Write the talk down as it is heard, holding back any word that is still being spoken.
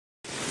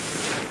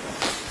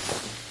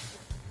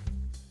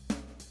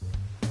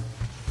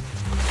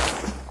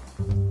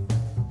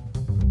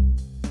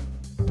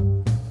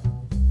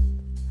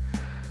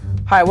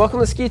Hi, welcome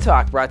to Ski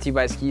Talk, brought to you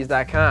by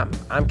skis.com.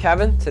 I'm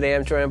Kevin. Today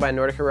I'm joined by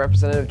Nordica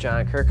representative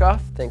John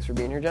Kirchhoff. Thanks for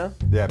being here, John.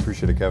 Yeah, I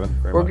appreciate it, Kevin.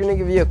 We're going to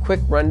give you a quick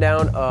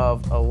rundown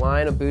of a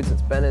line of boots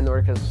that's been in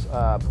Nordica's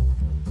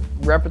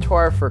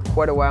repertoire for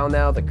quite a while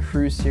now, the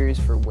Cruise Series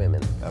for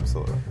women.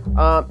 Absolutely.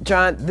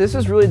 John, this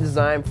is really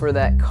designed for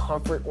that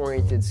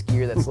comfort-oriented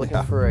skier that's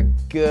looking for a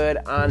good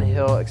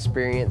on-hill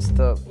experience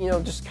to,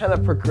 just kind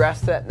of progress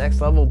to that next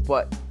level,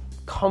 but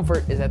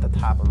comfort is at the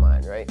top of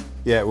mind, right?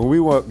 Yeah, when we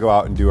go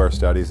out and do our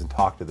studies and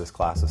talk to this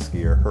class of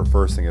skier, her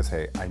first thing is,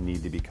 hey, I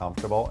need to be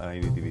comfortable and I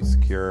need to be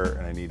secure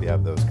and I need to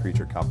have those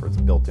creature comforts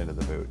built into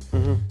the boot.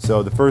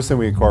 So the first thing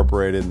we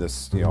incorporated in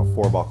this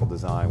four-buckle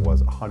design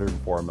was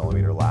 104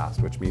 millimeter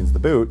last, which means the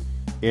boot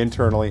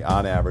internally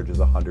on average is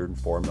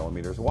 104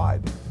 millimeters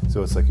wide.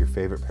 So it's like your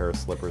favorite pair of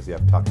slippers you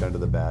have tucked under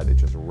the bed. It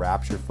just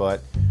wraps your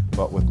foot.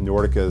 But with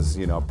Nordica's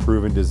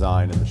proven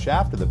design in the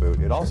shaft of the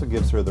boot, it also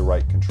gives her the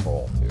right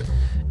control too.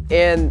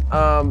 And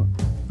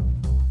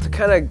to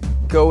kind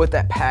of go with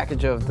that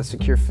package of the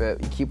secure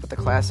fit, you keep with the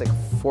classic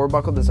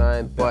four-buckle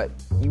design, but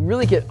you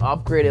really get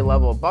upgraded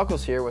level of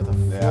buckles here with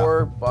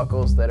four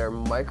buckles that are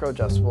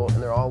micro-adjustable,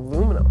 and they're all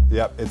aluminum.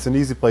 Yep, it's an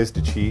easy place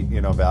to cheat,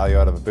 value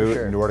out of a boot.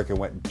 Sure. Nordica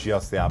went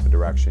just the opposite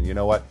direction. You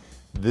know what?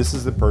 This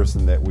is the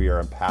person that we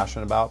are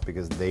passionate about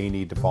because they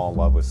need to fall in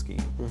love with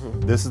skiing.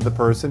 This is the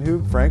person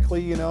who,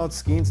 frankly,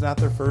 skiing's not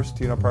their first,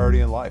 priority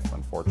in life,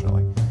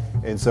 unfortunately.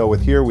 And so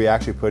with here, we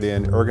actually put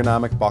in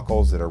ergonomic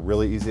buckles that are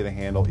really easy to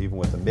handle, even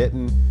with a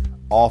mitten,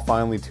 all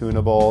finely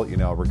tunable,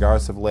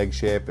 regardless of leg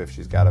shape. If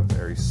she's got a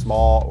very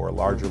small or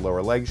larger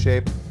lower leg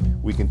shape,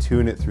 we can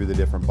tune it through the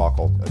different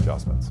buckle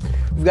adjustments.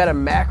 We've got a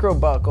macro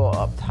buckle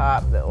up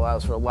top that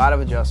allows for a lot of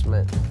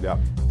adjustment. Yep.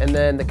 And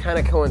then to kind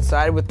of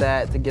coincide with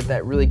that, to get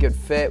that really good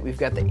fit, we've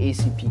got the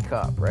ACP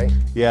cup, right?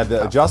 Yeah,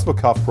 the adjustable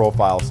cuff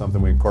profile is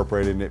something we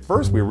incorporated. And at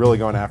first, we were really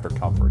going after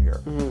comfort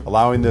here,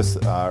 allowing this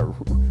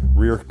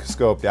rear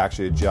scope to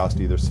actually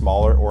adjust either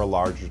smaller or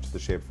larger to the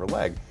shape of her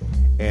leg.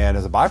 And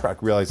as a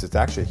byproduct, realize it's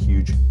actually a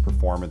huge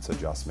performance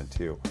adjustment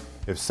too.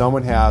 If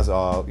someone has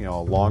a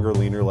longer,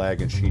 leaner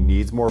leg and she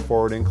needs more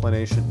forward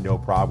inclination, no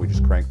problem, we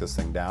just crank this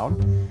thing down.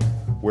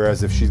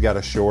 Whereas if she's got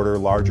a shorter,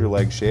 larger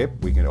leg shape,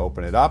 we can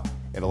open it up.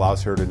 It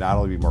allows her to not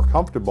only be more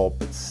comfortable,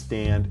 but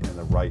stand in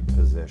the right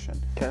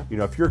position. Okay.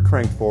 If you're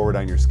cranked forward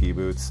on your ski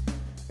boots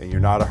and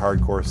you're not a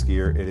hardcore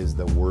skier, it is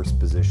the worst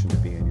position to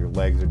be in. Your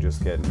legs are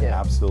just getting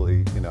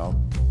absolutely,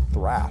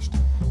 thrashed.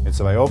 And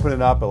so by opening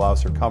it up, it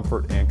allows her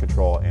comfort and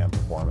control and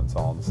performance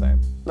all in the same.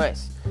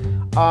 Nice.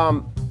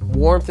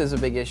 Warmth is a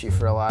big issue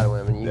for a lot of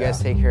women. You guys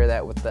take care of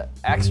that with the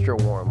extra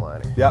warm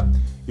liner. Yep.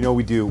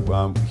 We do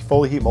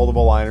fully heat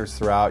moldable liners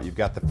throughout. You've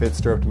got the fit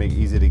stroke to make it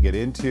easy to get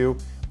into,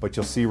 but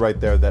you'll see right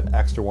there that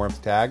extra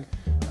warmth tag.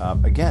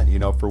 Again,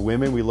 for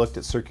women, we looked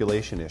at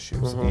circulation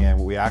issues, and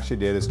what we actually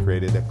did is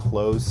created a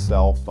closed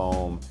cell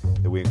foam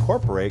that we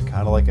incorporate,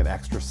 kind of like an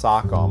extra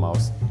sock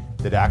almost,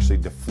 that actually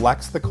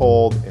deflects the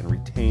cold and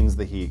retains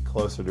the heat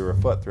closer to her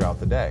foot throughout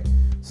the day.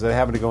 So instead of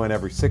having to go in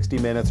every 60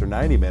 minutes or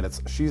 90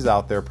 minutes, she's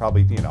out there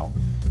probably,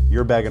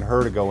 you're begging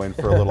her to go in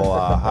for a little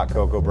hot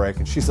cocoa break,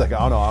 and she's like,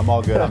 oh no, I'm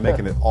all good, I'm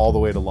making it all the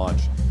way to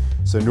lunch.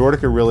 So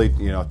Nordica really,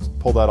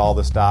 pulled out all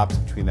the stops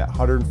between that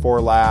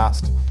 104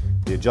 last,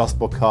 the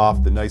adjustable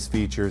cuff, the nice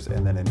features,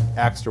 and then an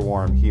extra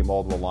warm heat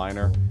moldable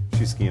liner.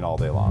 She's skiing all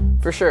day long.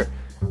 For sure.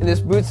 And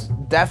this boot's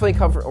definitely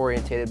comfort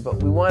oriented,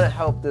 but we want to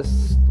help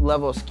this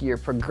level of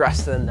skier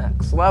progress to the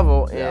next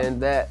level,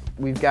 and that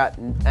we've got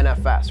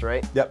NFS,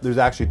 right? Yep, there's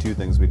actually two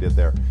things we did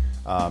there.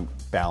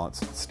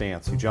 Balance,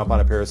 stance. You jump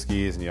on a pair of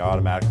skis and you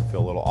automatically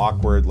feel a little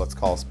awkward. Let's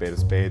call a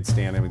spade,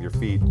 standing with your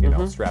feet,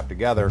 strapped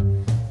together.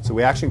 So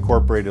we actually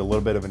incorporated a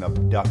little bit of an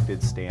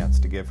abducted stance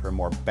to give her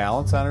more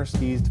balance on her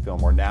skis, to feel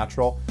more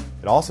natural.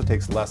 It also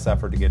takes less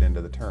effort to get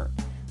into the turn.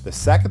 The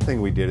second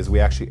thing we did is we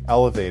actually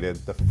elevated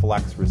the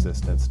flex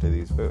resistance to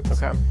these boots.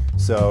 Okay.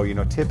 So,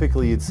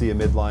 typically you'd see a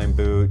midline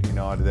boot,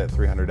 under that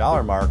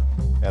 $300 mark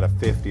at a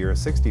 50 or a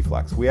 60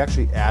 flex. We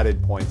actually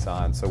added points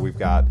on. So we've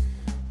got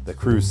the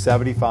Cruise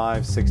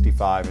 75,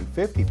 65, and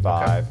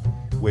 55,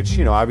 which,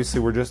 obviously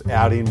we're just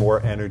adding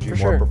more energy,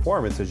 more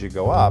performance as you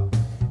go up.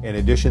 In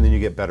addition, then you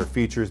get better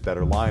features,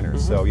 better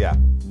liners. So yeah,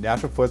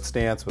 natural foot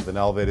stance with an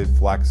elevated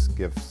flex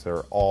gives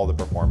her all the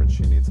performance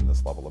she needs in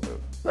this level of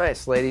boot.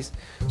 Nice, ladies.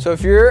 So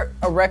if you're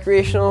a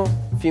recreational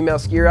female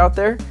skier out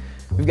there,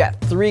 we've got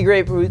 3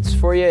 great boots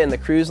for you in the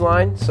Cruise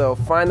line. So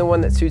find the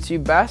one that suits you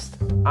best.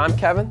 I'm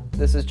Kevin.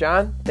 This is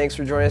John. Thanks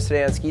for joining us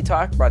today on Ski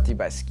Talk, brought to you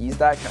by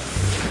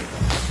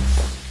skis.com.